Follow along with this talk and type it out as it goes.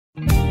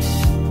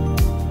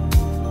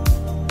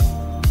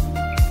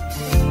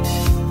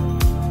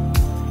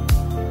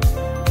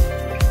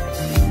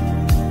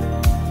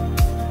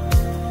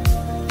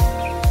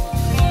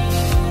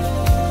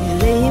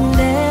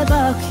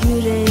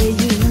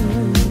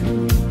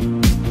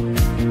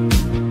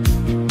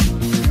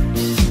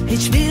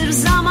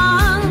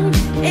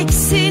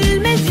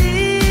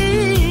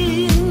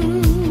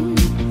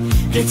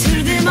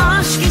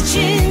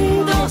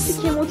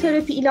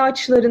kemoterapi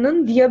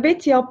ilaçlarının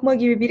diyabet yapma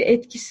gibi bir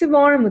etkisi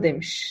var mı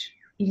demiş.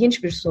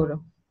 İlginç bir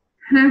soru.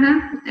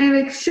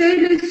 Evet,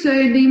 şöyle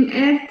söyleyeyim,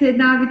 eğer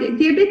tedavide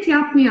diyabet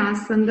yapmıyor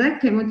aslında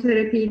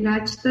kemoterapi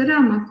ilaçları,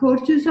 ama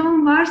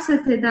kortizon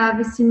varsa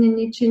tedavisinin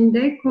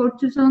içinde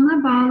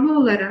kortizona bağlı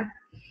olarak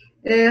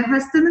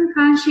hastanın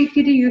kan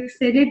şekeri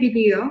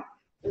yükselebiliyor.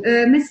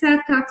 Mesela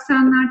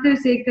taksanlarda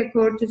özellikle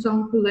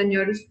kortizon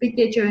kullanıyoruz. Bir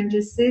gece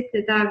öncesi,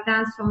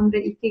 tedaviden sonra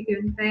 2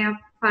 gün veya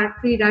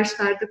farklı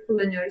ilaçlarda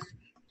kullanıyoruz.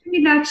 Tüm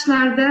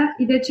ilaçlarda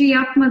ilacı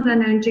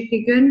yapmadan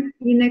önceki gün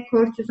yine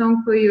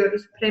kortizon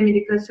koyuyoruz.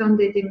 Premedikasyon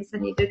dediğimiz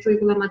hani ilaç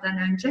uygulamadan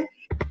önce.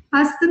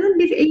 Hastanın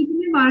bir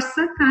eğilimi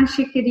varsa kan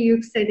şekeri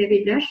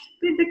yükselebilir.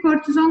 Bir de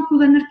kortizon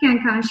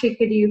kullanırken kan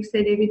şekeri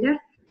yükselebilir.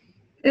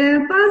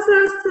 Bazı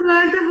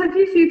hastalarda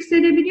hafif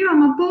yükselebiliyor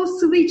ama bol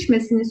sıvı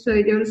içmesini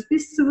söylüyoruz.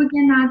 Biz sıvı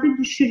genelde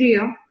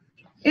düşürüyor.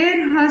 Eğer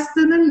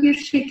hastanın bir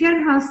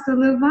şeker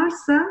hastalığı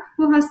varsa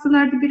bu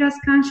hastalarda biraz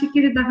kan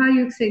şekeri daha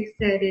yüksek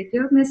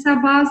seyrediyor.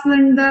 Mesela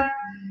bazılarında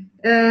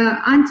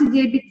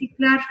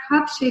antidiyabetikler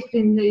hap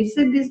şeklinde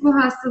ise biz bu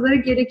hastaları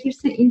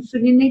gerekirse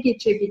insüline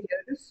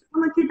geçebiliyoruz.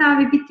 Ama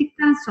tedavi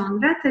bittikten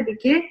sonra tabii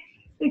ki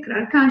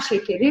tekrar kan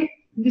şekeri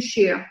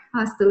düşüyor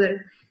hastaların.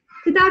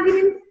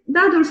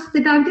 Daha doğrusu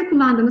tedavide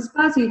kullandığımız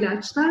bazı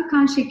ilaçlar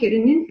kan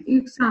şekerinin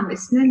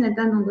yükselmesine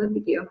neden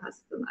olabiliyor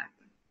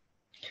hastalarda.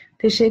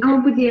 Teşekkür.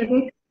 Ama bu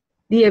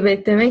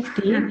diyabet demek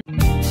değil.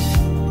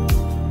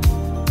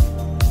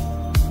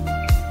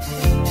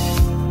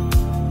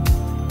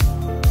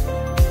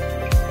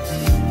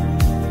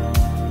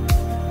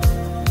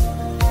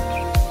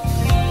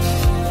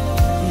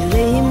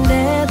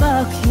 Yüreğimde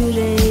bak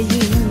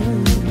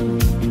yüreğim,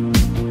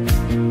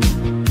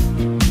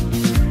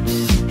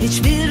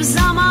 hiçbir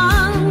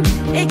zaman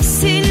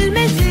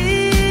eksilmedin.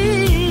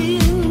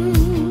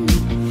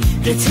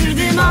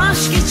 Getirdim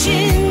aşk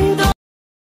için